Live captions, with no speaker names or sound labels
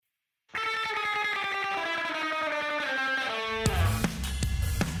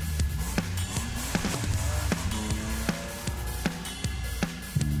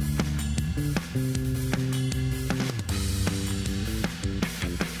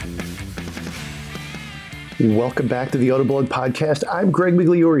Welcome back to the Autoblog podcast. I'm Greg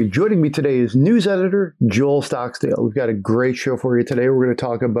Migliori. Joining me today is news editor Joel Stocksdale. We've got a great show for you today. We're going to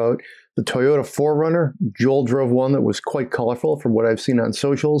talk about the Toyota 4Runner. Joel drove one that was quite colorful from what I've seen on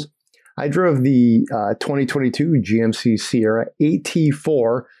socials. I drove the 2022 GMC Sierra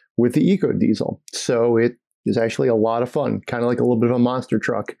AT4 with the Eco Diesel. So it is actually a lot of fun, kind of like a little bit of a monster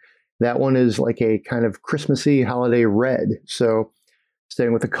truck. That one is like a kind of Christmassy holiday red. So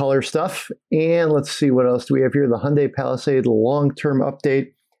staying with the color stuff. And let's see, what else do we have here? The Hyundai Palisade long-term update.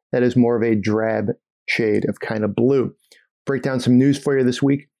 That is more of a drab shade of kind of blue. Break down some news for you this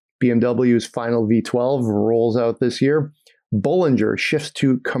week. BMW's final V12 rolls out this year. Bollinger shifts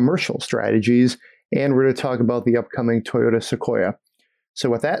to commercial strategies. And we're going to talk about the upcoming Toyota Sequoia. So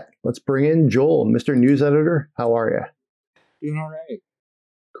with that, let's bring in Joel, Mr. News Editor. How are you? Doing all right.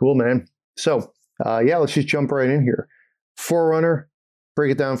 Cool, man. So let's just jump right in here. 4Runner.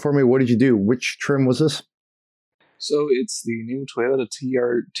 Break it down for me. What did you do? Which trim was this? So it's the new Toyota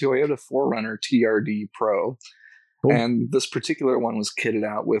 4Runner TRD Pro. Cool. And this particular one was kitted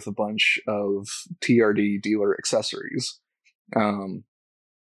out with a bunch of TRD dealer accessories. One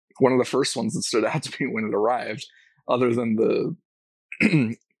of the first ones that stood out to me when it arrived, other than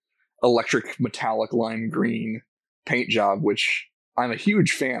the electric metallic lime green paint job, which I'm a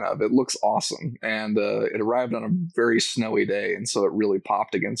huge fan of. It looks awesome, and it arrived on a very snowy day, and so it really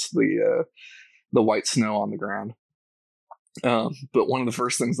popped against the white snow on the ground. But one of the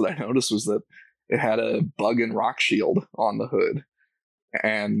first things that I noticed was that it had a bug and rock shield on the hood,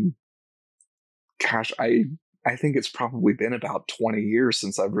 and gosh, I think it's probably been about 20 years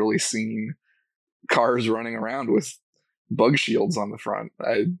since I've really seen cars running around with bug shields on the front.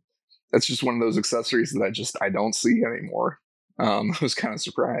 That's just one of those accessories that I don't see anymore. I was kind of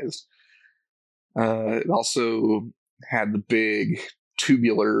surprised. It also had the big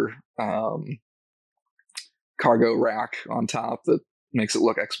tubular cargo rack on top that makes it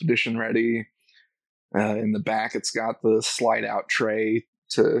look expedition ready. In the back, it's got the slide out tray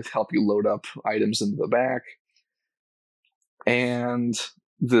to help you load up items into the back. And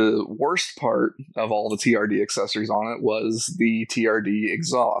the worst part of all the TRD accessories on it was the TRD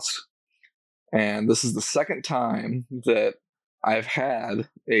exhaust. And this is the second time that I've had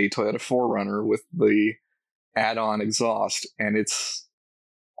a Toyota 4Runner with the add-on exhaust, and it's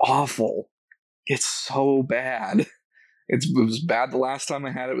awful. It's so bad. It was bad the last time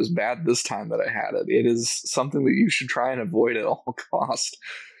I had it. It was bad this time that I had it. It is something that you should try and avoid at all costs.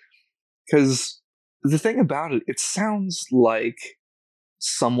 Because the thing about it, it sounds like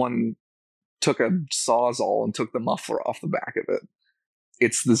someone took a Sawzall and took the muffler off the back of it.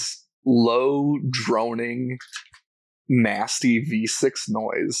 It's this low, droning, nasty V6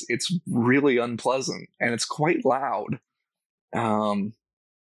 noise. It's really unpleasant, and it's quite loud. And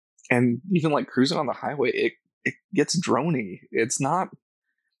even like cruising on the highway, it gets drony. It's not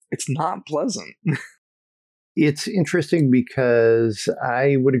pleasant. It's interesting because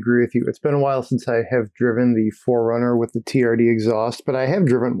I would agree with you. It's been a while since I have driven the 4Runner with the TRD exhaust, but I have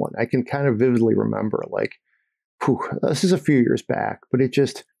driven one. I can kind of vividly remember, like, this is a few years back, but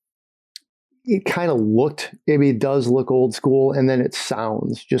it kind of looked, maybe it does look old school, and then it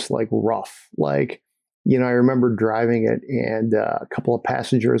sounds just like rough. Like, I remember driving it, and a couple of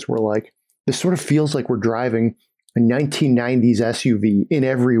passengers were like, this sort of feels like we're driving a 1990s SUV in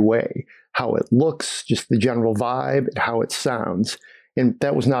every way. How it looks, just the general vibe, and how it sounds. And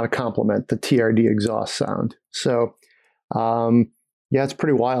that was not a compliment, the TRD exhaust sound. So, it's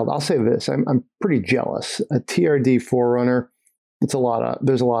pretty wild. I'll say this, I'm pretty jealous. A TRD 4Runner, there's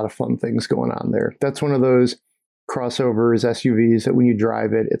a lot of fun things going on there. That's one of those crossovers, SUVs, that when you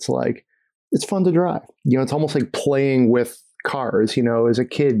drive it, it's like, it's fun to drive. It's almost like playing with cars, as a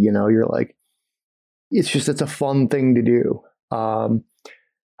kid, you're like, it's a fun thing to do.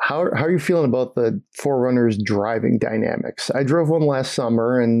 How are you feeling about the 4Runner's driving dynamics? I drove one last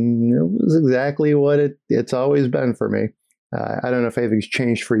summer, and it was exactly what it's always been for me. I don't know if anything's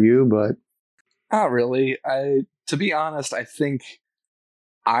changed for you, but... Not really. To be honest, I think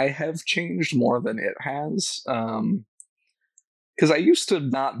I have changed more than it has. Because I used to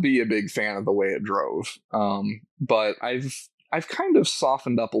not be a big fan of the way it drove. But I've kind of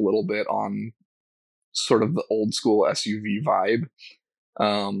softened up a little bit on sort of the old school SUV vibe.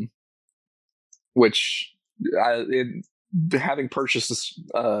 Which having purchased this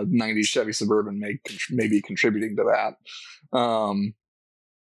 90s Chevy Suburban may be contributing to that.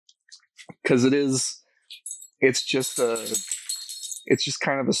 Because it's just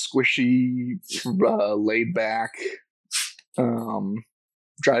kind of a squishy, laid back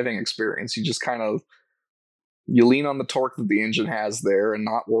driving experience. You just kind of you lean on the torque that the engine has there and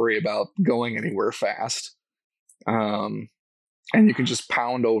not worry about going anywhere fast. Um, and you can just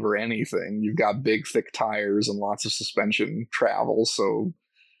pound over anything. You've got big, thick tires and lots of suspension travel, so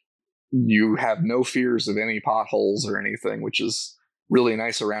you have no fears of any potholes or anything, which is really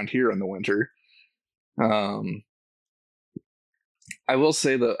nice around here in the winter. I will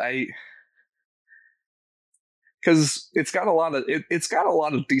say that because it's got a lot of it's got a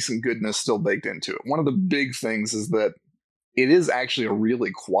lot of decent goodness still baked into it. One of the big things is that it is actually a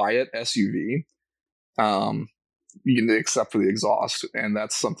really quiet SUV, except for the exhaust, and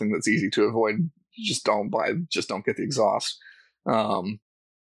that's something that's easy to avoid. Just don't get the exhaust.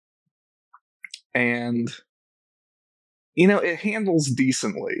 And it handles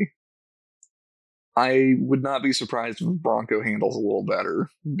decently. I would not be surprised if Bronco handles a little better,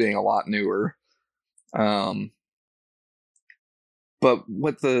 being a lot newer. But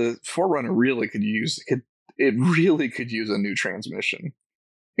what the 4Runner really could use, it really could use a new transmission.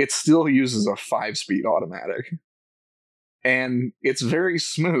 It still uses a 5-speed automatic. And it's very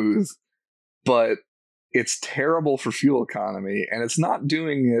smooth, but it's terrible for fuel economy, and it's not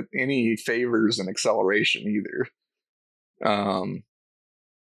doing it any favors in acceleration either.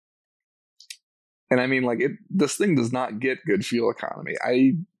 And I mean, like, this thing does not get good fuel economy.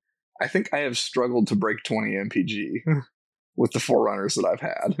 I think I have struggled to break 20 mpg with the 4Runners that I've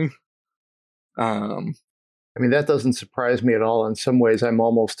had. I mean, that doesn't surprise me at all. In some ways, I'm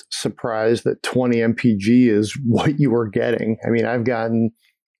almost surprised that 20 mpg is what you were getting. I mean, I've gotten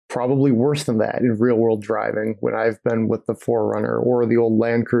probably worse than that in real world driving when I've been with the 4Runner or the old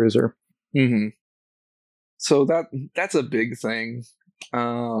Land Cruiser. Mm-hmm. So that's a big thing.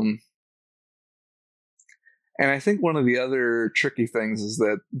 And I think one of the other tricky things is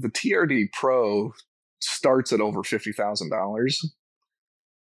that the TRD Pro starts at over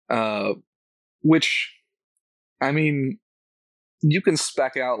 $50,000, which, I mean, you can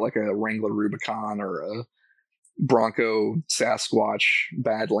spec out like a Wrangler Rubicon or a Bronco Sasquatch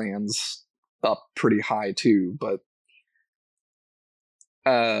Badlands up pretty high too, but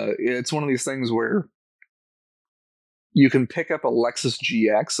it's one of these things where you can pick up a Lexus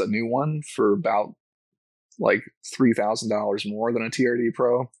GX, a new one, for about like $3,000 more than a TRD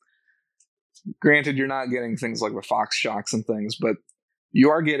Pro. Granted, you're not getting things like the Fox shocks and things, but you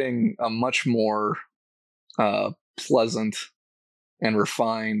are getting a much more pleasant and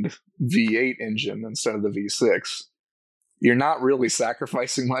refined V8 engine instead of the V6. You're not really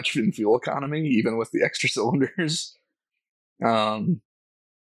sacrificing much in fuel economy, even with the extra cylinders. Plus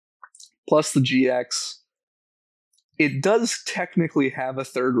the GX, it does technically have a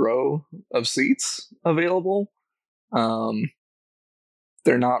third row of seats available.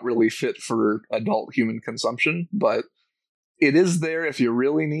 They're not really fit for adult human consumption, but it is there if you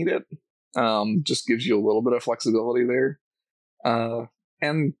really need it. Just gives you a little bit of flexibility there.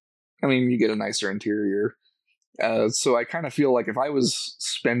 And I mean, you get a nicer interior. So I kind of feel like if I was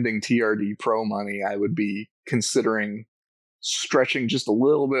spending TRD Pro money, I would be considering stretching just a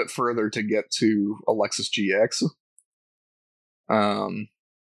little bit further to get to a Lexus GX.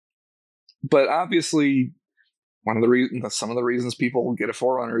 But obviously, some of the reasons people get a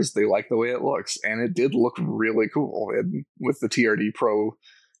 4Runner is they like the way it looks, and it did look really cool with the TRD Pro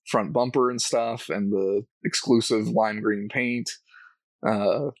front bumper and stuff, and the exclusive lime green paint.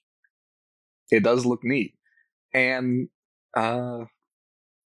 It does look neat, and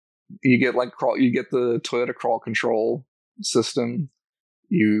you get the Toyota crawl control system.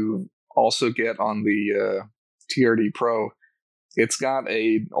 You also get on the TRD Pro, it's got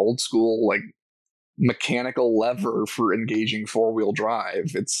a old school like mechanical lever for engaging 4-wheel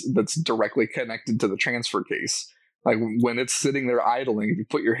drive. That's directly connected to the transfer case. Like when it's sitting there idling, if you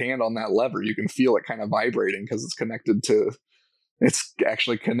put your hand on that lever, you can feel it kind of vibrating because it's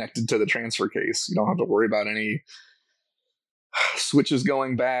actually connected to the transfer case. You don't have to worry about any switches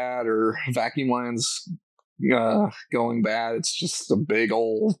going bad or vacuum lines going bad. It's just a big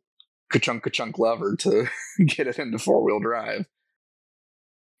old ka-chunk lever to get it into 4-wheel drive.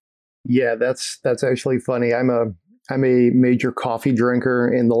 Yeah, that's actually funny. I'm a major coffee drinker,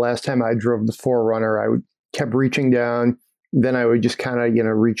 and the last time I drove the 4Runner, kept reaching down. Then I would just kind of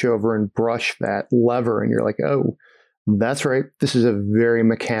reach over and brush that lever, and you're like, oh, that's right. This is a very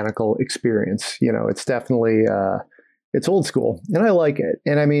mechanical experience. It's definitely it's old school, and I like it.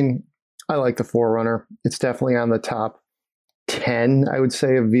 And I mean, I like the 4Runner. It's definitely on the top 10, I would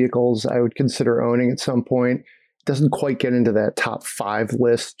say, of vehicles I would consider owning at some point. Doesn't quite get into that top 5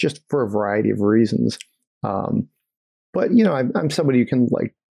 list, just for a variety of reasons. But I'm somebody who can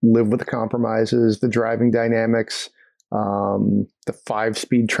like live with the compromises, the driving dynamics, the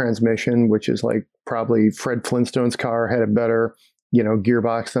 5-speed transmission, which is like probably Fred Flintstone's car had a better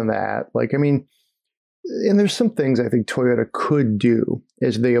gearbox than that. Like, I mean, and there's some things I think Toyota could do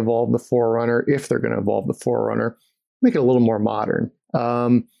as they evolve the 4Runner, if they're going to evolve the 4Runner, make it a little more modern.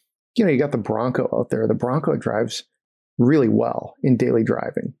 You got the Bronco out there. The Bronco drives really well in daily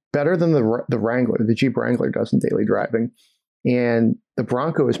driving, better than the Wrangler, the Jeep Wrangler does in daily driving. And the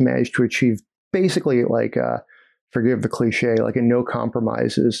Bronco has managed to achieve basically like forgive the cliche, like a no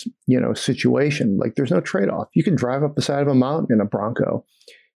compromises, situation. Like there's no trade-off. You can drive up the side of a mountain in a Bronco,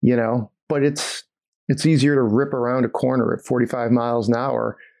 but it's easier to rip around a corner at 45 miles an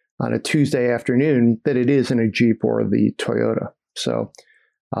hour on a Tuesday afternoon than it is in a Jeep or the Toyota. So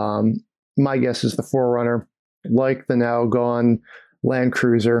my guess is the 4Runner, like the now gone Land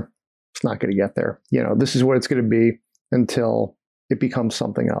Cruiser, it's not going to get there. This is what it's going to be until it becomes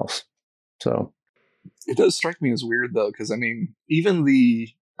something else. So it does strike me as weird though, because I mean, even the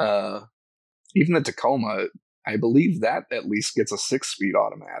Tacoma, I believe that at least gets a 6-speed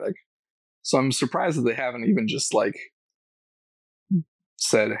automatic. So I'm surprised that they haven't even just like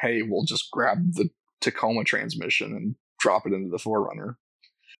said, "Hey, we'll just grab the Tacoma transmission and drop it into the 4Runner."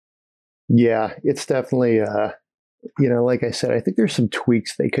 Yeah, it's definitely like I said, I think there's some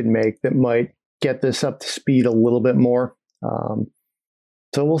tweaks they could make that might get this up to speed a little bit more.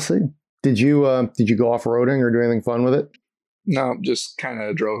 So we'll see. Did you go off-roading or do anything fun with it? No, just kind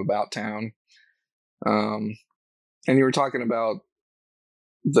of drove about town. And you were talking about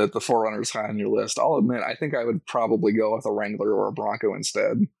that the 4Runner's high on your list. I'll admit, I think I would probably go with a Wrangler or a Bronco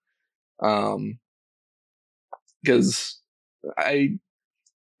instead. Because I'm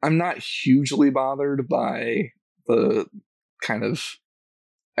not hugely bothered by the kind of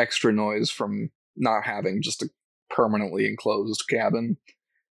extra noise from not having just a permanently enclosed cabin.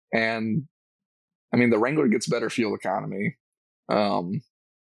 And I mean, the Wrangler gets better fuel economy,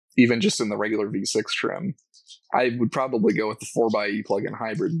 even just in the regular V6 trim. I would probably go with the 4xe plug-in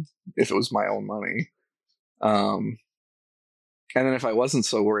hybrid if it was my own money. And then if I wasn't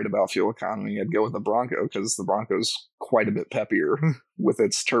so worried about fuel economy, I'd go with the Bronco, because the Bronco's quite a bit peppier with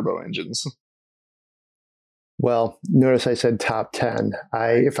its turbo engines. Well, notice I said top 10.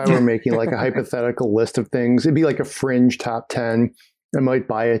 If I were making like a hypothetical list of things, it'd be like a fringe top 10. I might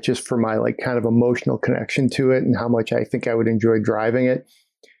buy it just for my like kind of emotional connection to it and how much I think I would enjoy driving it.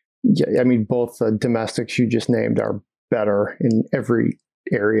 Yeah, I mean, both the domestics you just named are better in every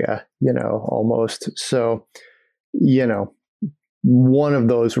area, almost. So, one of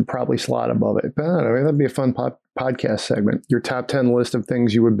those would probably slot above it. But I don't know, that'd be a fun podcast segment. Your top 10 list of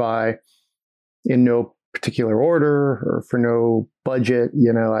things you would buy in no particular order or for no budget,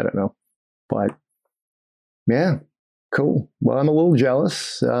 I don't know. But yeah, cool. Well, I'm a little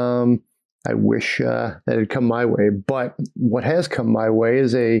jealous. I wish that had come my way, but what has come my way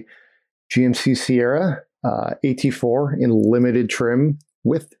is a GMC Sierra AT4 in limited trim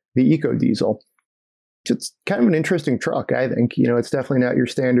with the Eco Diesel. It's kind of an interesting truck, I think. It's definitely not your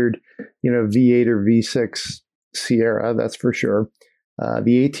standard, V8 or V6 Sierra, that's for sure.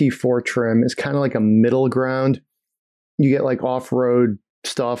 The AT4 trim is kind of like a middle ground. You get like off-road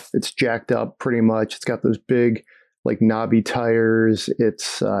stuff. It's jacked up pretty much. It's got those big like knobby tires.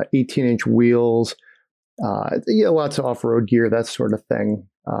 It's 18-inch wheels. Lots of off-road gear, that sort of thing.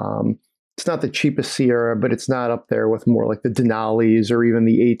 It's not the cheapest Sierra, but it's not up there with more like the Denali's or even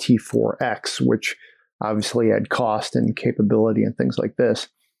the AT4X, which obviously add cost and capability and things like this.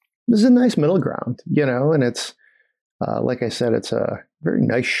 This is a nice middle ground, and it's like I said, it's a very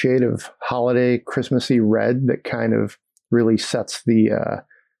nice shade of holiday Christmassy red that kind of really sets the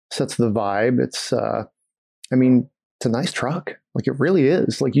vibe. It's it's a nice truck. Like it really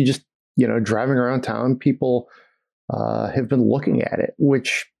is. Like you just, driving around town, people have been looking at it,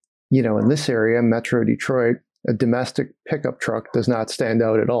 which, in this area, Metro Detroit, a domestic pickup truck does not stand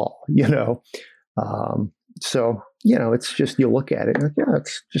out at all, So, it's just, you look at it and yeah,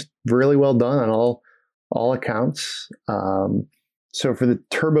 it's just really well done on all accounts. So for the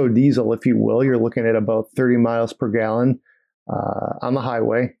turbo diesel, if you will, you're looking at about 30 miles per gallon on the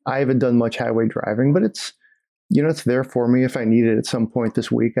highway. I haven't done much highway driving, but it's there for me if I need it at some point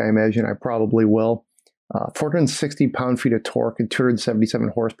this week. I imagine I probably will. 460 pound-feet of torque and 277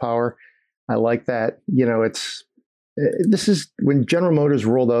 horsepower. I like that. This is when General Motors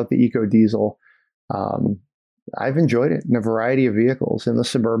rolled out the Eco Diesel. I've enjoyed it in a variety of vehicles. In the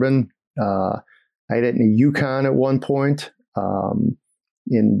Suburban, I had it in a Yukon at one point, and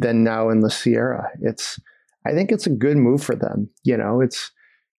then now in the Sierra. I think it's a good move for them.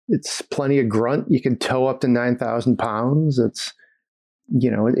 It's plenty of grunt. You can tow up to 9,000 pounds.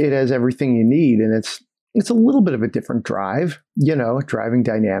 It has everything you need, and it's a little bit of a different drive. Driving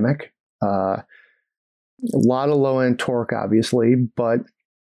dynamic. A lot of low end torque, obviously, but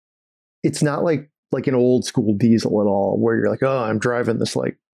it's not like like an old school diesel at all, where you're like, oh, I'm driving this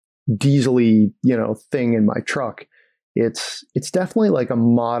like diesely, thing in my truck. It's definitely like a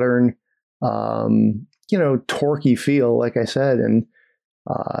modern, torquey feel, like I said, and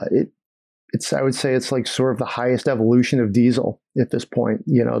it's I would say it's like sort of the highest evolution of diesel at this point,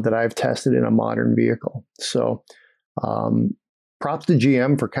 that I've tested in a modern vehicle. So, props to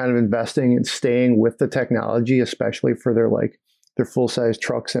GM for kind of investing and staying with the technology, especially for their full size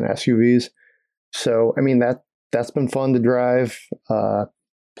trucks and SUVs. So, I mean, that's been fun to drive.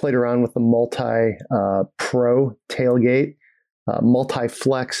 Played around with the multi pro tailgate. Multi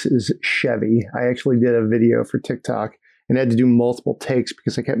flex is Chevy. I actually did a video for TikTok and had to do multiple takes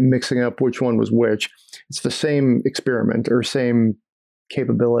because I kept mixing up which one was which. It's the same experiment or same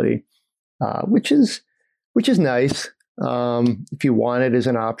capability, which is nice. If you want it as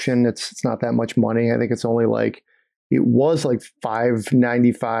an option, it's not that much money. I think it's only it was like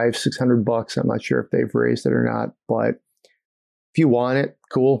 $595, $600. I'm not sure if they've raised it or not, but if you want it,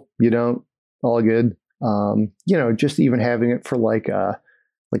 cool. You don't, all good. Just even having it for like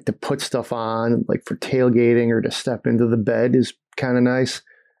to put stuff on, like for tailgating or to step into the bed is kind of nice.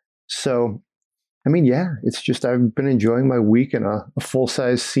 So, I mean, yeah, it's just I've been enjoying my week in a full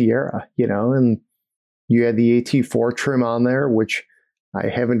size Sierra, and you had the AT4 trim on there, which I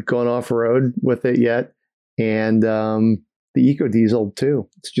haven't gone off road with it yet, and the Eco Diesel too.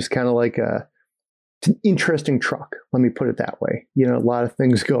 It's just kind of like it's an interesting truck. Let me put it that way. A lot of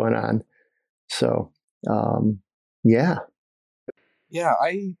things going on. So, yeah. Yeah,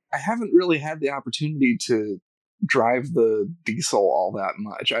 I haven't really had the opportunity to drive the diesel all that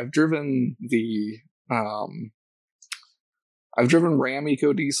much. I've driven Ram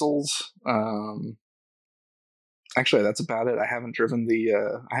Eco Diesels. Actually, that's about it. I haven't driven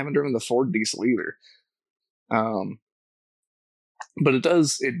the Ford diesel either. But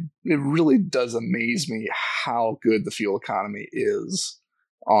it really does amaze me how good the fuel economy is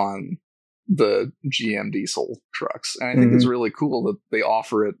on the GM diesel trucks. And I think it's really cool that they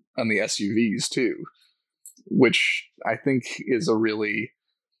offer it on the SUVs too, which I think is a really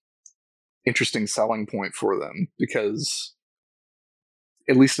interesting selling point for them, because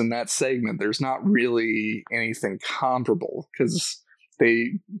at least in that segment, there's not really anything comparable, because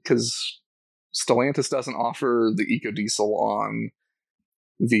Stellantis doesn't offer the Eco Diesel on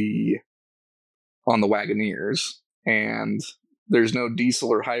the Wagoneers, and there's no diesel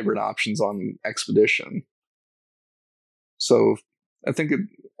or hybrid options on Expedition. So I think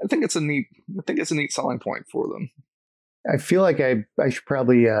it's a neat selling point for them. I feel like I should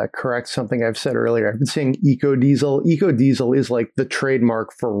probably correct something I've said earlier. I've been saying Eco Diesel. Eco Diesel is like the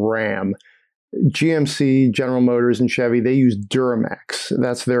trademark for Ram. GMC, General Motors, and Chevy, they use Duramax.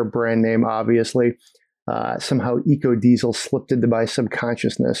 That's their brand name, obviously. Somehow Eco Diesel slipped into my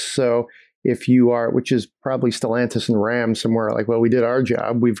subconsciousness. So if you are, which is probably Stellantis and Ram somewhere, like, well, we did our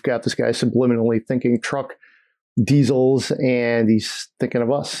job. We've got this guy subliminally thinking truck diesels and he's thinking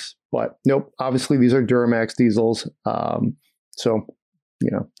of us. But nope, obviously these are Duramax diesels. So,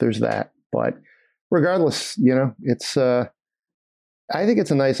 there's that. But regardless, it's, I think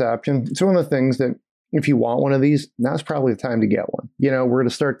it's a nice option. It's one of the things that if you want one of these, now's probably the time to get one. We're going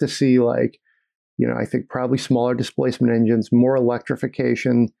to start to see I think probably smaller displacement engines, more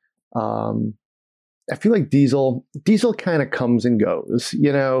electrification. I feel like diesel kind of comes and goes,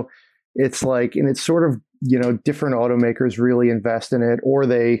 it's like, and it's sort of, different automakers really invest in it or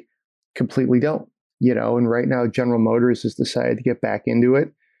they completely don't, and right now General Motors has decided to get back into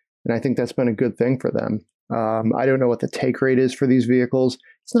it. And I think that's been a good thing for them. I don't know what the take rate is for these vehicles.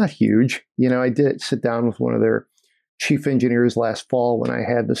 It's not huge. I did sit down with one of their chief engineers last fall when I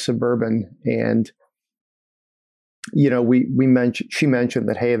had the Suburban, and she mentioned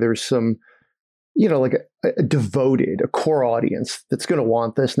that, hey, there's some, like a devoted, a core audience that's going to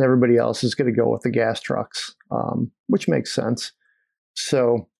want this, and everybody else is going to go with the gas trucks, which makes sense.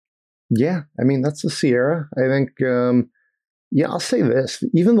 So, yeah, I mean, that's the Sierra. I think, I'll say this: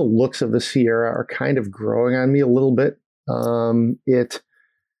 even the looks of the Sierra are kind of growing on me a little bit. I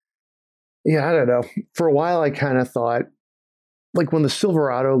don't know. For a while, I kind of thought, like when the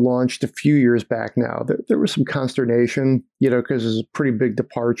Silverado launched a few years back now, there was some consternation, because it was a pretty big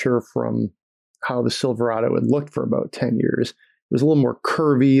departure from how the Silverado had looked for about 10 years. It was a little more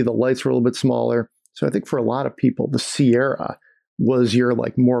curvy. The lights were a little bit smaller. So I think for a lot of people, the Sierra was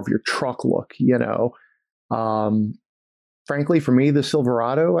more of your truck look, Frankly, for me, the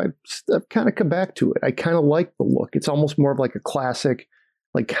Silverado, I've kind of come back to it. I kind of like the look. It's almost more of like a classic,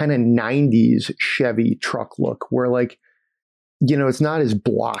 like kind of 90s Chevy truck look where it's not as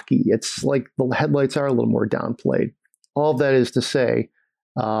blocky. It's like the headlights are a little more downplayed. All of that is to say,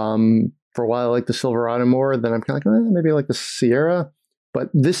 For a while, I like the Silverado more. Then I'm kind of like, maybe I like the Sierra. But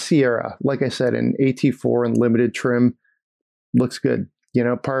this Sierra, like I said, in AT4 and limited trim, looks good.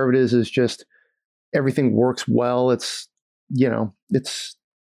 Part of it is just everything works well. It's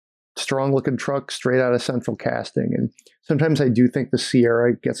strong looking truck straight out of central casting. And sometimes I do think the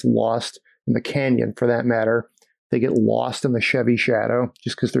Sierra gets lost in the Canyon, for that matter. They get lost in the Chevy shadow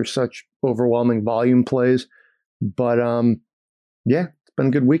just because there's such overwhelming volume plays. But yeah, it's been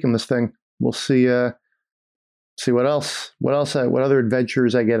a good week in this thing. We'll see what other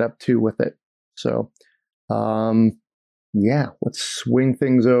adventures I get up to with it. So yeah, let's swing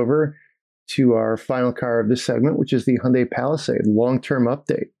things over to our final car of this segment, which is the Hyundai Palisade long-term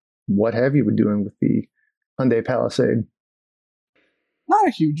update. What have you been doing with the Hyundai Palisade? Not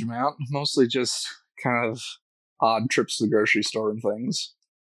a huge amount, mostly just kind of odd trips to the grocery store and things.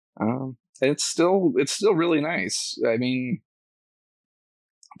 It's still really nice. I mean,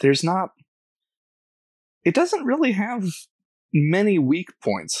 it doesn't really have many weak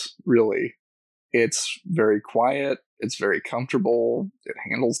points, really. It's very quiet. It's very comfortable. It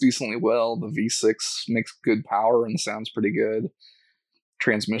handles decently well. The V6 makes good power and sounds pretty good.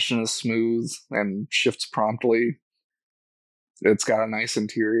 Transmission is smooth and shifts promptly. It's got a nice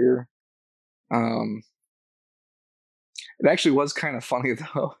interior. It actually was kind of funny,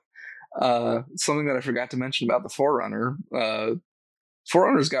 though. Something that I forgot to mention about the 4Runner.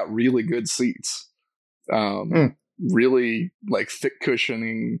 4Runner's got really good seats. Really like thick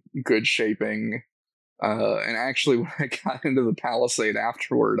cushioning, good shaping. And actually, when I got into the Palisade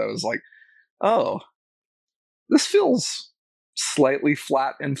afterward, I was like, oh, this feels slightly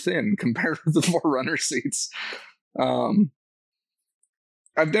flat and thin compared to the 4Runner seats.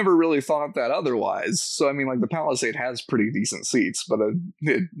 I've never really thought that otherwise. So, I mean, like, the Palisade has pretty decent seats, but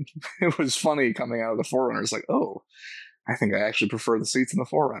it was funny coming out of the 4Runner. It's like, oh, I think I actually prefer the seats in the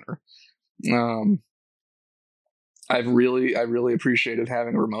 4Runner. I really appreciated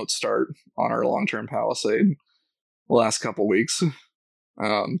having a remote start on our long-term Palisade the last couple weeks,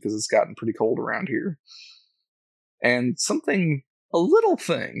 because it's gotten pretty cold around here. And a little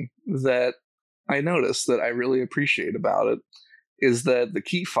thing that I noticed that I really appreciate about it is that the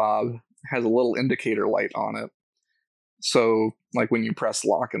key fob has a little indicator light on it. So, like, when you press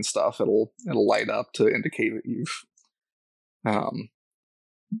lock and stuff, it'll light up to indicate that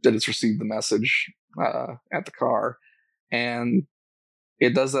that it's received the message at the car. And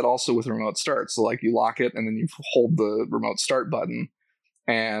it does that also with remote start. So, like, you lock it and then you hold the remote start button,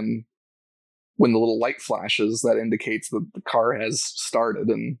 and when the little light flashes, that indicates that the car has started,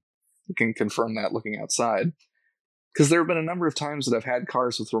 and you can confirm that looking outside. Because there have been a number of times that I've had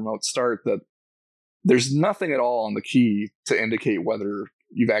cars with remote start that there's nothing at all on the key to indicate whether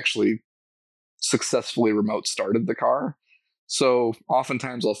you've actually successfully remote started the car. So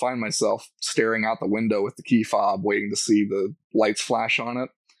oftentimes I'll find myself staring out the window with the key fob, waiting to see the lights flash on it,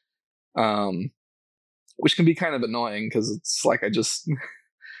 which can be kind of annoying because it's like because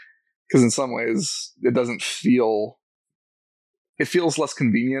in some ways it feels less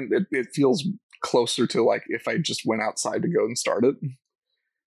convenient. It feels closer to like if I just went outside to go and start it.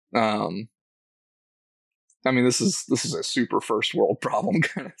 I mean, this is a super first world problem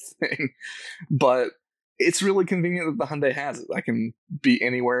kind of thing, but it's really convenient that the Hyundai has it. I can be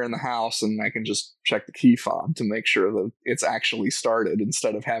anywhere in the house and I can just check the key fob to make sure that it's actually started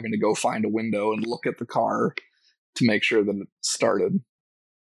instead of having to go find a window and look at the car to make sure that it started.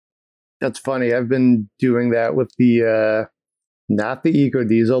 That's funny. I've been doing that with the not the Eco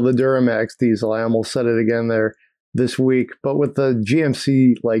Diesel, the Duramax diesel. I almost said it again there this week, but with the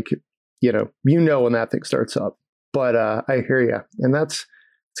GMC, like, when that thing starts up. But I hear you. And it's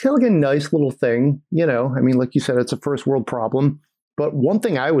kind of like a nice little thing, I mean, like you said, it's a first world problem. But one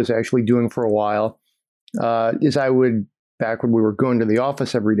thing I was actually doing for a while is back when we were going to the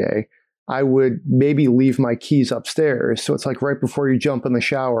office every day, I would maybe leave my keys upstairs. So it's like right before you jump in the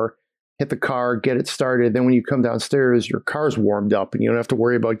shower, hit the car, get it started. Then when you come downstairs, your car's warmed up and you don't have to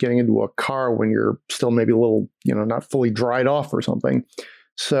worry about getting into a car when you're still maybe a little, not fully dried off or something.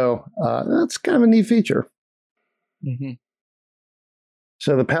 So that's kind of a neat feature. Mm-hmm.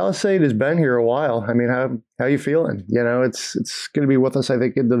 So the Palisade has been here a while. I mean, how you feeling? It's going to be with us, I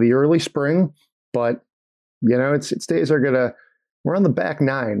think, into the early spring, but its days are we're on the back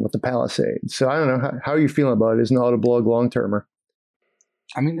nine with the Palisade. So I don't know how are you feeling about it as an Autoblog long-termer.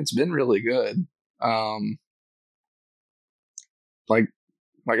 I mean, it's been really good. Like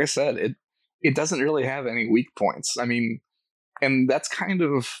I said, it doesn't really have any weak points. I mean, and that's kind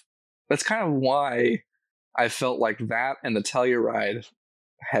of why I felt like that and the Telluride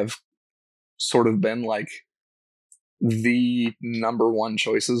have sort of been like the number one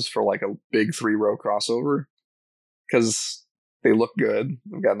choices for like a big 3-row crossover, because they look good.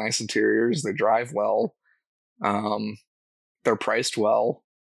 They've got nice interiors. They drive well. They're priced well.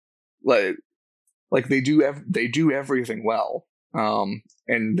 Like they do everything well.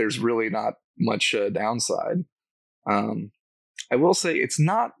 And there's really not much downside. I will say it's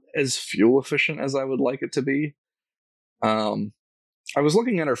not as fuel efficient as I would like it to be. I was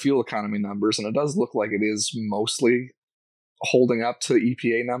looking at our fuel economy numbers, and it does look like it is mostly holding up to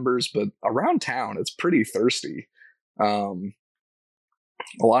EPA numbers, but around town, it's pretty thirsty. A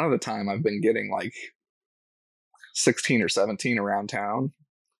lot of the time, I've been getting like 16 or 17 around town,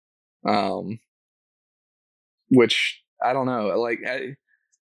 which I don't know. Like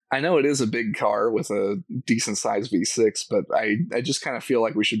I know it is a big car with a decent sized V6, but I just kind of feel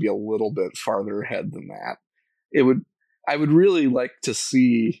like we should be a little bit farther ahead than that. I would really like to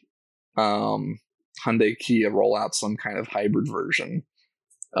see Hyundai Kia roll out some kind of hybrid version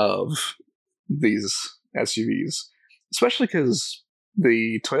of these SUVs, especially because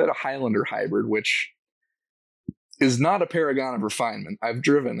the Toyota Highlander hybrid, which is not a paragon of refinement. I've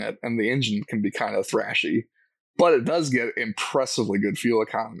driven it, and the engine can be kind of thrashy, but it does get impressively good fuel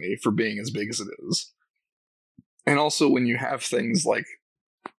economy for being as big as it is. And also when you have things like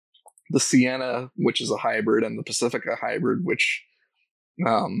the Sienna, which is a hybrid, and the Pacifica hybrid, which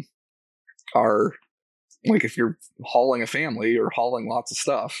are like, if you're hauling a family or hauling lots of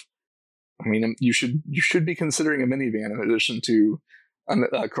stuff, I mean, you should be considering a minivan in addition to a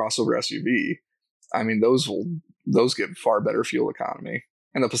crossover SUV. I mean, those get far better fuel economy.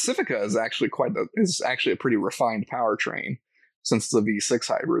 And the Pacifica is actually a pretty refined powertrain, since it's a V6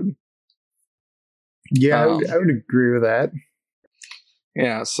 hybrid. Yeah, I would agree with that.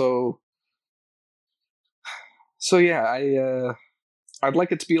 Yeah, so yeah, I'd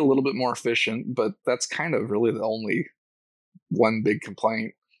like it to be a little bit more efficient, but that's kind of really the only one big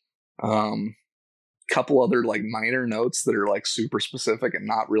complaint. Couple other like minor notes that are like super specific and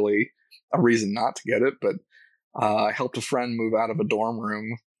not really a reason not to get it, but I helped a friend move out of a dorm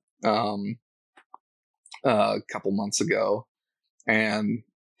room a couple months ago, and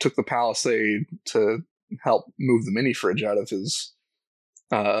took the Palisade to help move the mini fridge out of his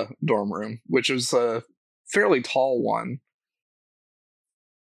dorm room, which was a fairly tall one.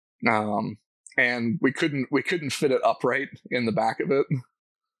 And we couldn't fit it upright in the back of it.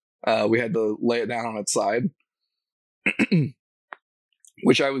 We had to lay it down on its side,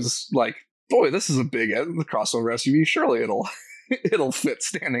 which I was like, boy, this is a big crossover SUV. Surely it'll fit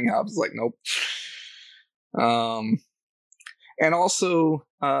standing up. It's like, nope. And also,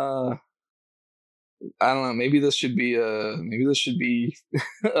 I don't know. Maybe this should be an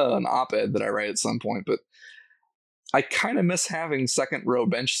op-ed that I write at some point. But I kind of miss having second row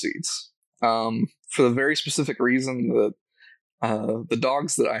bench seats, for the very specific reason that the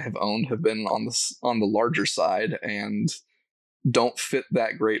dogs that I have owned have been on the larger side and don't fit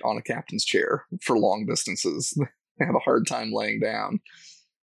that great on a captain's chair for long distances. They have a hard time laying down.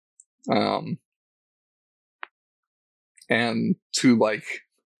 And to like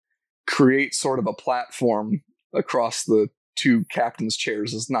create sort of a platform across the two captain's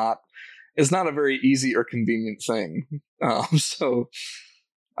chairs is not a very easy or convenient thing. So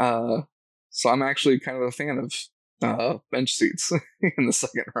I'm actually kind of a fan of bench seats in the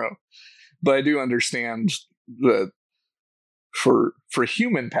second row, but I do understand that for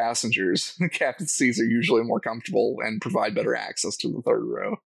human passengers, captain's seats are usually more comfortable and provide better access to the third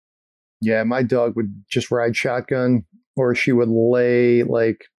row. Yeah, my dog would just ride shotgun, or she would lay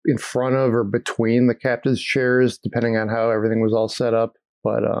like in front of or between the captain's chairs, depending on how everything was all set up.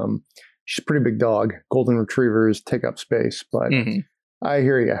 But she's a pretty big dog. Golden retrievers take up space, but I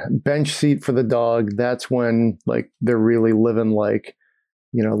hear you. Bench seat for the dog. That's when like they're really living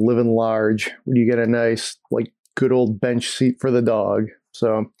living large. When you get a nice like good old bench seat for the dog.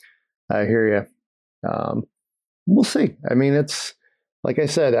 So I hear you. We'll see. I mean, it's like I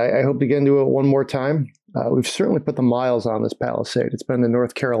said, I hope to get into it one more time. We've certainly put the miles on this Palisade. It's been to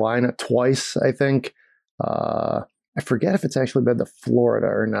North Carolina twice, I think. I forget if it's actually been to Florida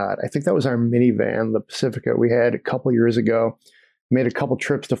or not. I think that was our minivan, the Pacifica we had a couple years ago. Made a couple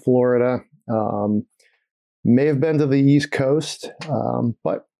trips to Florida. May have been to the East Coast,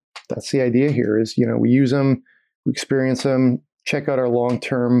 but that's the idea here is, we use them, we experience them, check out our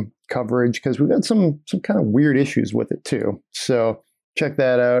long-term coverage, because we've got some kind of weird issues with it too. So check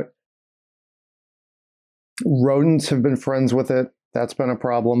that out. Rodents have been friends with it. That's been a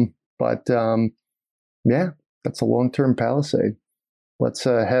problem. But yeah, that's a long-term Palisade. Let's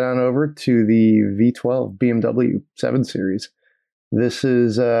head on over to the V12 BMW 7 Series. This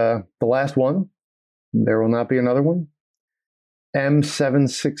is the last one. There will not be another one.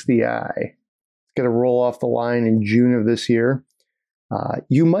 M760i. It's going to roll off the line in June of this year.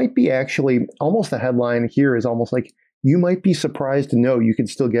 You might be actually, almost the headline here is almost like, you might be surprised to know you can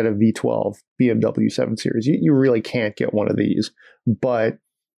still get a V12 BMW 7 Series. You really can't get one of these, but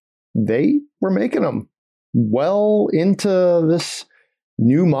they were making them well into this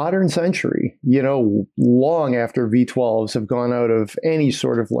new modern century, long after V12s have gone out of any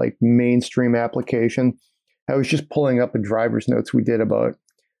sort of like mainstream application. I was just pulling up a driver's notes we did about,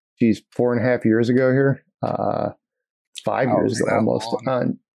 4.5 years ago here. 5 years ago almost.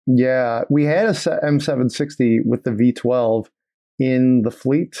 Yeah, we had a M760 with the V12 in the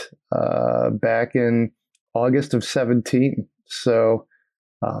fleet back in August of 17. So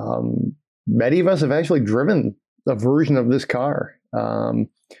many of us have actually driven a version of this car. To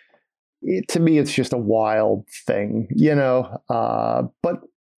me, it's just a wild thing, but,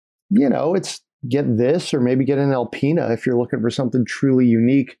 it's get this or maybe get an Alpina if you're looking for something truly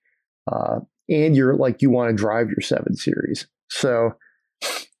unique and you're like, you want to drive your 7 Series. So,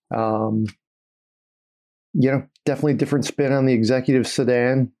 definitely a different spin on the executive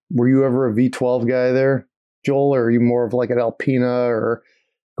sedan. Were you ever a V12 guy there, Joel, or are you more of like an Alpina or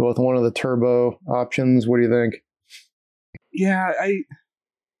go with one of the turbo options? What do you think? Yeah,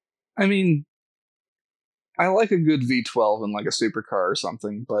 I mean, I like a good V12 in like a supercar or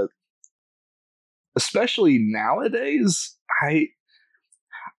something, but especially nowadays, I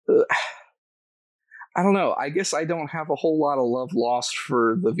don't know. I guess I don't have a whole lot of love lost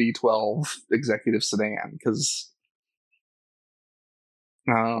for the V12 executive sedan because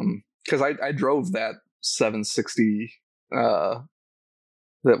I drove that 760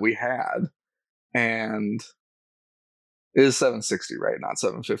 that we had, and it is 760, right? Not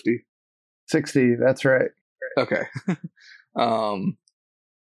 750. 60. That's right. Okay.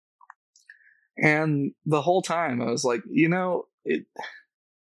 And the whole time I was like,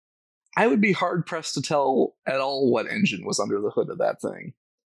 I would be hard pressed to tell at all what engine was under the hood of that thing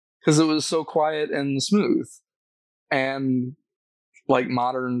because it was so quiet and smooth. And like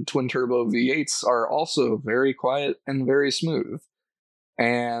modern twin turbo V8s are also very quiet and very smooth.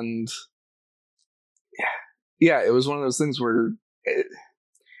 And yeah, it was one of those things where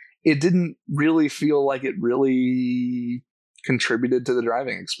it didn't really feel like it really contributed to the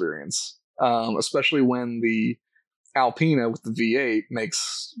driving experience, especially when the Alpina with the V8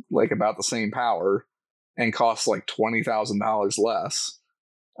 makes like about the same power and costs like $20,000 less.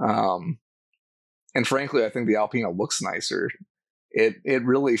 And frankly, I think the Alpina looks nicer. It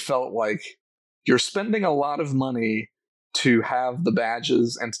really felt like you're spending a lot of money to have the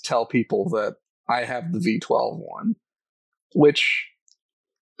badges and to tell people that I have the V12 one, which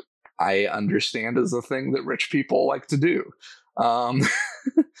I understand is a thing that rich people like to do.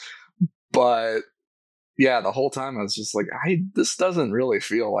 But yeah, the whole time I was just like, this doesn't really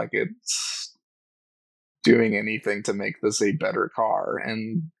feel like it's doing anything to make this a better car.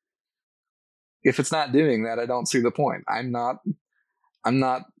 And if it's not doing that, I don't see the point. I'm not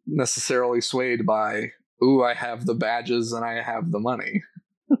necessarily swayed by, ooh, I have the badges and I have the money.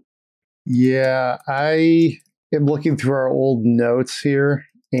 Yeah, I am looking through our old notes here,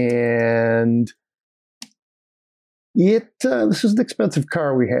 and this is an expensive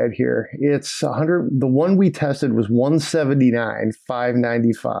car we had here. It's 100. The one we tested was 179,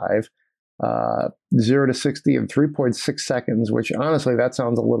 595, 0 to 60 in 3.6 seconds. Which honestly, that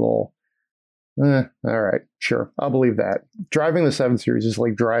sounds a little. All right, sure, I'll believe that. Driving the 7 Series is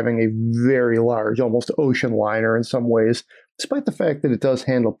like driving a very large, almost ocean liner in some ways, despite the fact that it does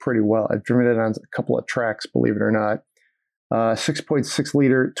handle pretty well. I've driven it on a couple of tracks, believe it or not. 6.6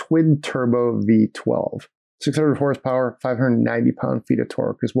 liter twin turbo V12. 600 horsepower, 590 pound-feet of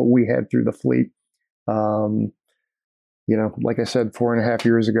torque is what we had through the fleet. Like I said, 4.5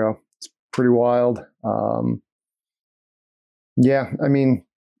 years ago. It's pretty wild. Yeah, I mean,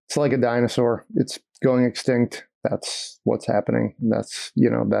 it's like a dinosaur. It's going extinct. That's what's happening. That's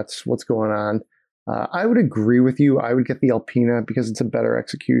what's going on. I would agree with you. I would get the Alpina because it's a better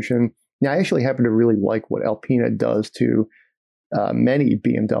execution. Now, I actually happen to really like what Alpina does to many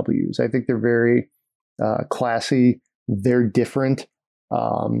BMWs. I think they're very classy. They're different.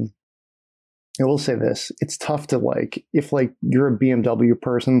 I will say this. It's tough to if you're a BMW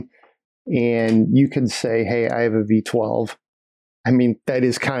person and you can say, hey, I have a V12. I mean, that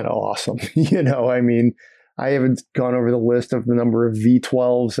is kind of awesome. I mean, I haven't gone over the list of the number of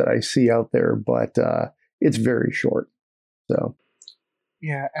V12s that I see out there, but it's very short. So,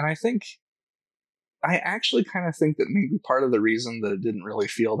 yeah, and I actually kind of think that maybe part of the reason that it didn't really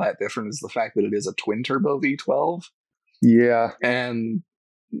feel that different is the fact that it is a twin turbo V12. Yeah, and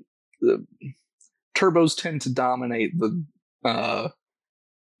turbos tend to dominate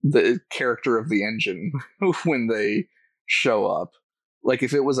the character of the engine when they show up. Like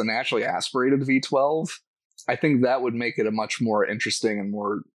if it was a naturally aspirated V12, I think that would make it a much more interesting and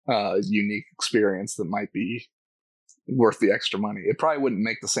more unique experience that might be worth the extra money. It probably wouldn't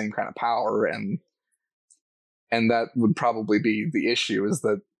make the same kind of power, and that would probably be the issue, is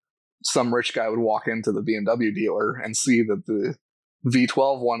that some rich guy would walk into the BMW dealer and see that the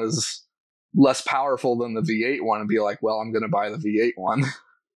V12 one is less powerful than the V8 one and be like, well, I'm going to buy the V8 one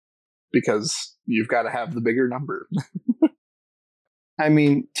because you've got to have the bigger number. I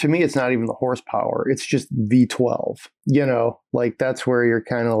mean, to me, it's not even the horsepower. It's just V12, like that's where you're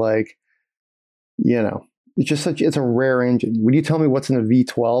kind of like, it's just it's a rare engine. When you tell me what's in a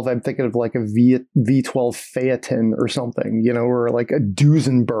V12, I'm thinking of like a V12 Phaeton or something, or like a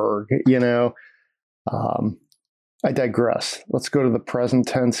Duesenberg, I digress. Let's go to the present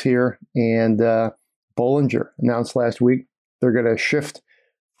tense here. And Bollinger announced last week they're going to shift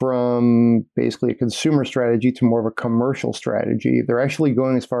from basically a consumer strategy to more of a commercial strategy. They're actually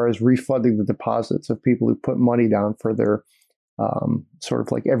going as far as refunding the deposits of people who put money down for their sort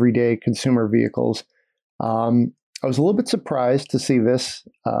of like everyday consumer vehicles. I was a little bit surprised to see this.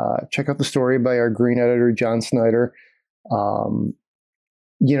 Check out the story by our green editor, John Snyder. Obviously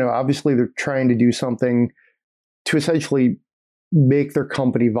they're trying to do something to essentially make their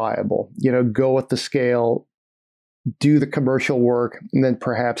company viable, go with the scale, do the commercial work, and then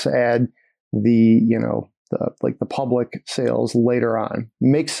perhaps add the public sales later on.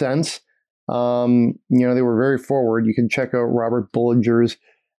 Makes sense. They were very forward. You can check out Robert Bullinger's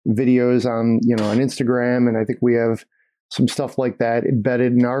videos on Instagram, and I think we have some stuff like that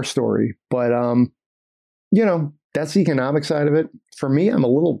embedded in our story. But that's the economic side of it. For me, I'm a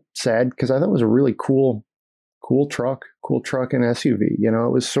little sad because I thought it was a really cool truck and SUV.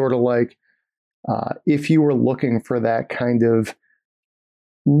 It was sort of like if you were looking for that kind of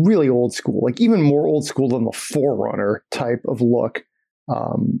really old school, like even more old school than the 4Runner type of look,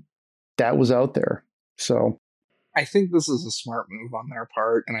 that was out there. So I think this is a smart move on their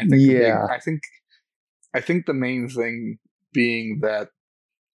part, and I think I think the main thing being that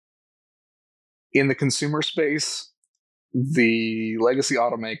in the consumer space, the legacy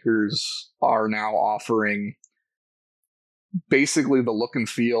automakers are now offering basically the look and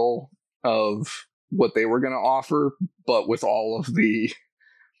feel of what they were going to offer, but with all of the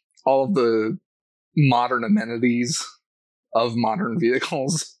modern amenities of modern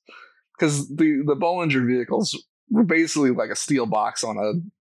vehicles. Because the Bollinger vehicles were basically like a steel box on a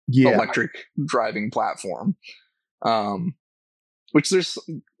electric driving platform, which they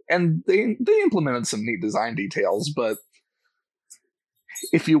implemented some neat design details, but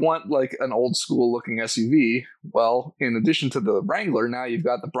if you want like an old school looking SUV, well, in addition to the Wrangler, now you've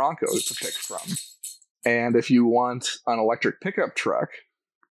got the Bronco to pick from. And if you want an electric pickup truck,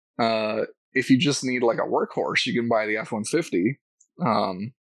 if you just need like a workhorse, you can buy the F-150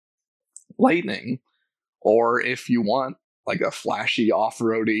 Lightning. Or if you want like a flashy,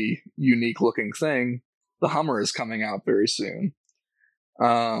 off-roady, unique looking thing, the Hummer is coming out very soon.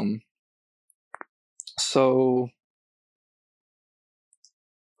 So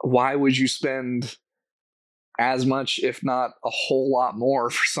why would you spend as much, if not a whole lot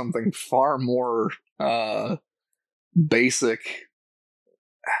more, for something far more basic?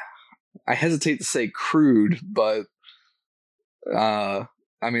 I hesitate to say crude, but I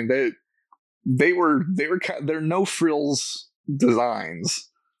mean they're no frills designs.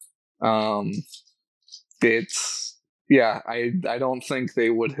 I don't think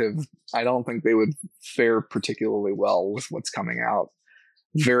they would fare particularly well with what's coming out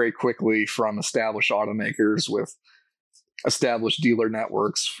very quickly from established automakers with established dealer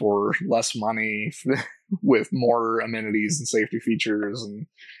networks for less money with more amenities and safety features. And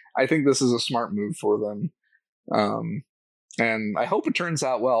I think this is a smart move for them. And I hope it turns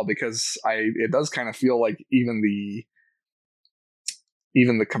out well, because it does kind of feel like even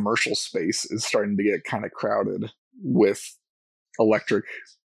the commercial space is starting to get kind of crowded with electric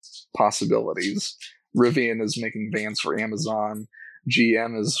possibilities. Rivian is making vans for Amazon.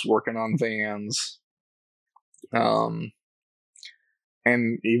 GM is working on vans. And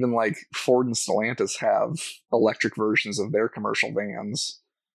even like Ford and Stellantis have electric versions of their commercial vans,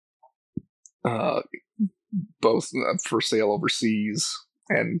 both for sale overseas,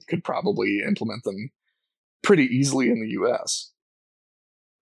 and could probably implement them pretty easily in the US.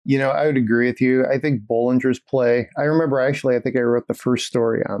 I would agree with you. I think Bollinger's play, I remember actually, I think I wrote the first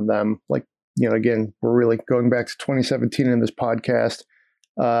story on them. Like, again, we're really going back to 2017 in this podcast.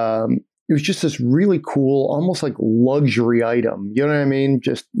 it was just this really cool, almost like luxury item. You know what I mean?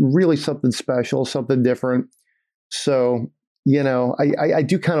 Just really something special, something different. So, I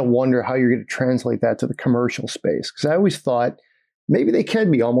do kind of wonder how you're going to translate that to the commercial space. Because I always thought maybe they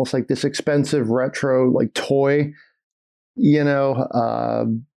can be almost like this expensive retro, like toy, you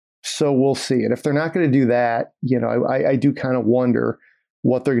know. So we'll see. And if they're not going to do that, I do kind of wonder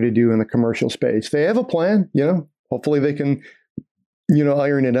what they're going to do in the commercial space. They have a plan, hopefully they can,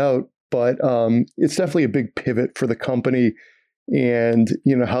 iron it out. But it's definitely a big pivot for the company and,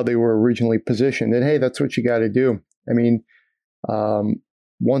 how they were originally positioned. And hey, that's what you got to do. I mean,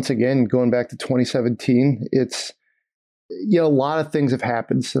 once again, going back to 2017, it's, a lot of things have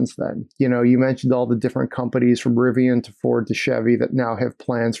happened since then. You mentioned all the different companies from Rivian to Ford to Chevy that now have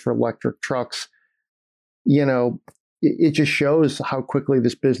plans for electric trucks. It just shows how quickly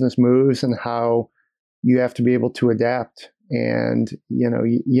this business moves and how you have to be able to adapt. And,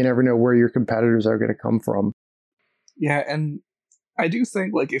 you never know where your competitors are going to come from. Yeah. And I do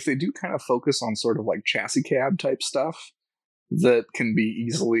think like if they do kind of focus on sort of like chassis cab type stuff that can be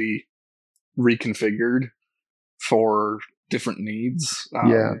easily reconfigured for different needs,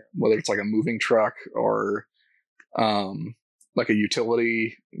 whether it's like a moving truck or like a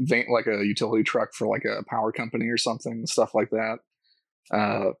utility truck for like a power company or something, stuff like that.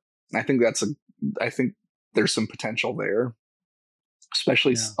 I think there's some potential there,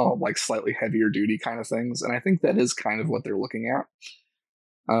 especially like slightly heavier duty kind of things. And I think that is kind of what they're looking at.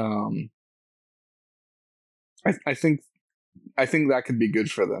 I think that could be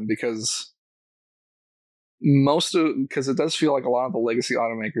good for them because it does feel like a lot of the legacy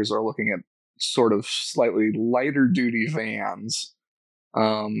automakers are looking at sort of slightly lighter duty vans.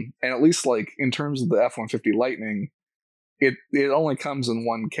 And at least like in terms of the F-150 Lightning, it only comes in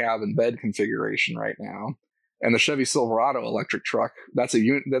one cab and bed configuration right now. And the Chevy Silverado electric truck, that's a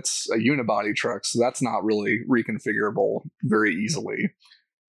unibody truck, so that's not really reconfigurable very easily.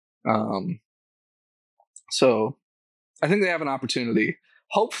 So I think they have an opportunity.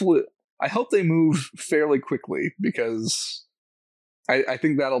 Hopefully, I hope they move fairly quickly because I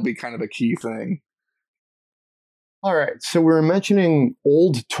think that'll be kind of a key thing. All right, so we were mentioning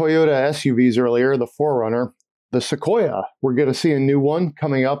old Toyota SUVs earlier, the 4Runner, the Sequoia. We're going to see a new one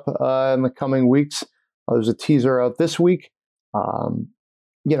coming up in the coming weeks. There's a teaser out this week.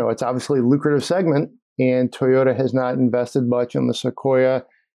 It's obviously a lucrative segment, and Toyota has not invested much in the Sequoia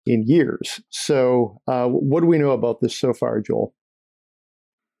in years. So what do we know about this so far, Joel?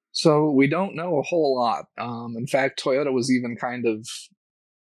 So we don't know a whole lot. In fact, Toyota was even kind of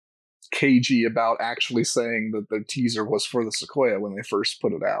cagey about actually saying that the teaser was for the Sequoia when they first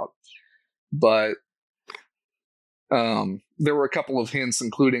put it out. But there were a couple of hints,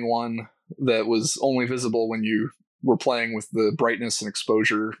 including one that was only visible when you were playing with the brightness and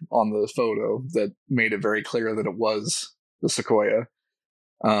exposure on the photo that made it very clear that it was the Sequoia.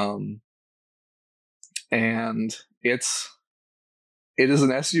 And it is an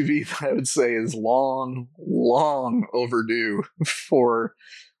SUV that I would say is long overdue for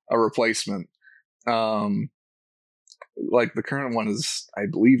a replacement. Like the current one is, I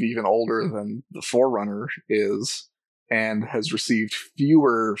believe, even older than the 4Runner is, and has received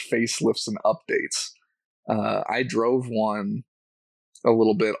fewer facelifts and updates. I drove one a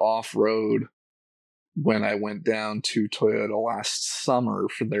little bit off-road when I went down to Toyota last summer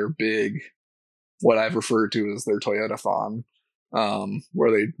for their big, what I've referred to as their Toyota-thon,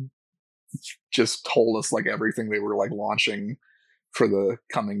 where they just told us like everything they were like launching for the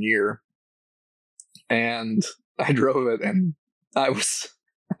coming year. And I drove it and I was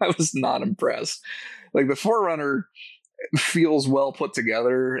not impressed. Like the 4Runner feels well put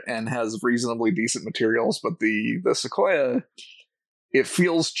together and has reasonably decent materials, but the Sequoia, it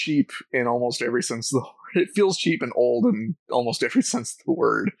feels cheap in almost every sense of the word. It feels cheap and old in almost every sense of the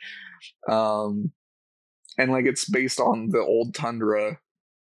word. And like it's based on the old Tundra,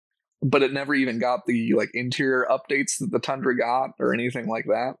 but it never even got the like interior updates that the Tundra got or anything like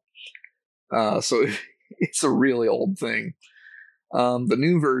that. So it's a really old thing. The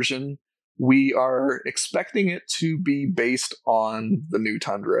new version, we are expecting it to be based on the new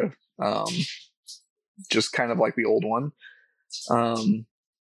Tundra, just kind of like the old one.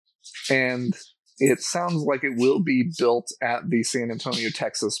 And it sounds like it will be built at the San Antonio,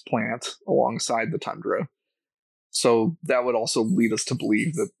 Texas plant alongside the Tundra. So that would also lead us to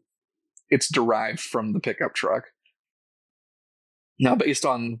believe that it's derived from the pickup truck. Now, based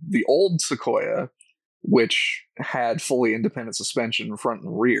on the old Sequoia, which had fully independent suspension front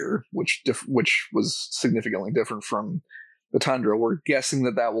and rear, which was significantly different from the Tundra, we're guessing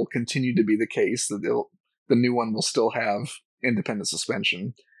that will continue to be the case, that the new one will still have independent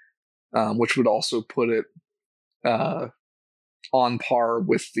suspension. which would also put it on par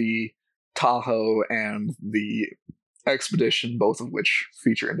with the Tahoe and the Expedition, both of which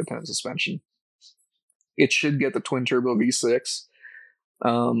feature independent suspension. It should get the twin turbo V6.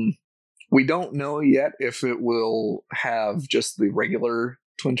 We don't know yet if it will have just the regular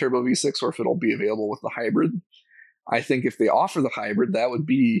twin turbo V6 or if it'll be available with the hybrid. I think if they offer the hybrid, that would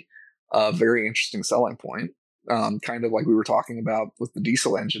be a very interesting selling point. Kind of like we were talking about with the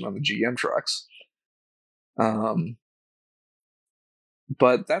diesel engine on the GM trucks. But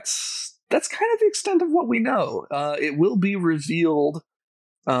that's kind of the extent of what we know. It will be revealed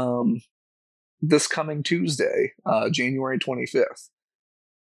this coming Tuesday, January 25th.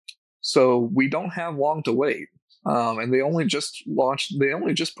 So we don't have long to wait. And they only just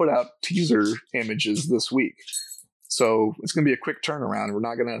put out teaser images this week. So it's going to be a quick turnaround. We're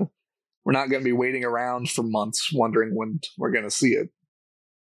not going to be waiting around for months wondering when we're going to see it.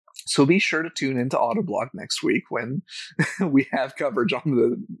 So be sure to tune into Autoblog next week when we have coverage on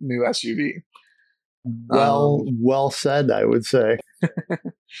the new SUV. Well said, I would say.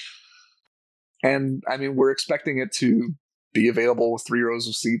 And I mean, we're expecting it to be available with 3 rows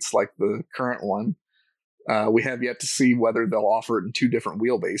of seats like the current one. We have yet to see whether they'll offer it in 2 different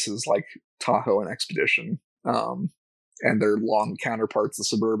wheelbases like Tahoe and Expedition, and their long counterparts, the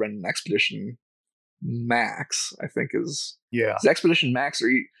Suburban and Expedition Max, I think is Expedition Max, or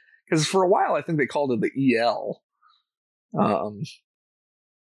because for a while I think they called it the EL, and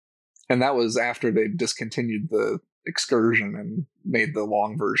that was after they discontinued the Excursion and made the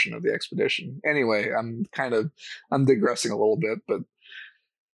long version of the Expedition. Anyway, I'm digressing a little bit, but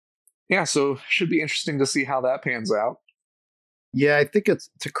yeah, so should be interesting to see how that pans out. Yeah, I think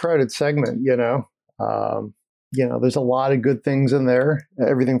it's a crowded segment, there's a lot of good things in there,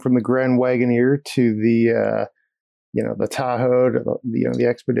 everything from the Grand Wagoneer to the the Tahoe to the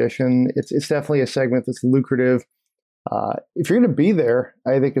Expedition. It's definitely a segment that's lucrative. If you're going to be there,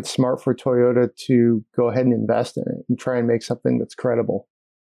 I think it's smart for Toyota to go ahead and invest in it and try and make something that's credible.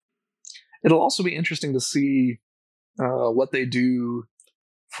 It'll also be interesting to see what they do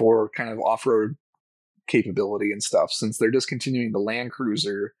for kind of off-road capability and stuff, since they're discontinuing the Land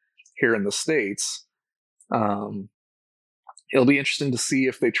Cruiser here in the States. It'll be interesting to see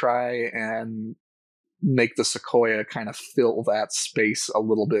if they try and make the Sequoia kind of fill that space a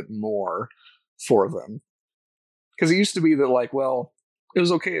little bit more for them. Because it used to be that, like, well, it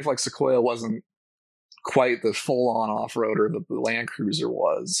was okay if like Sequoia wasn't quite the full-on off-roader that the Land Cruiser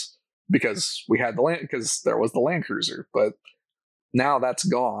was, because there was the Land Cruiser, but now that's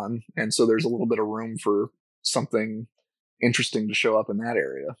gone, and so there's a little bit of room for something interesting to show up in that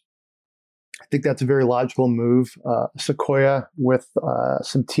area. I think that's a very logical move. Sequoia with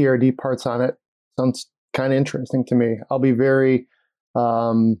some TRD parts on it sounds kind of interesting to me. I'll be very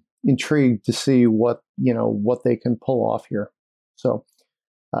intrigued to see what they can pull off here. So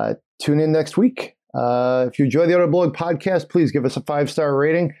tune in next week. If you enjoy the Autoblog podcast, please give us a 5-star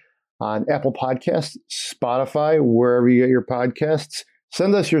rating on Apple Podcasts, Spotify, wherever you get your podcasts.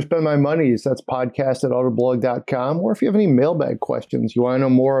 Send us your Spend My Monies. That's podcast@autoblog.com. Or if you have any mailbag questions, you want to know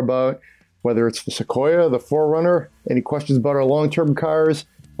more about whether it's the Sequoia, the 4Runner, any questions about our long-term cars,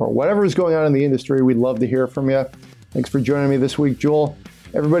 or whatever is going on in the industry, we'd love to hear from you. Thanks for joining me this week, Joel.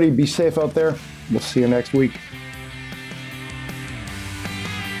 Everybody be safe out there. We'll see you next week.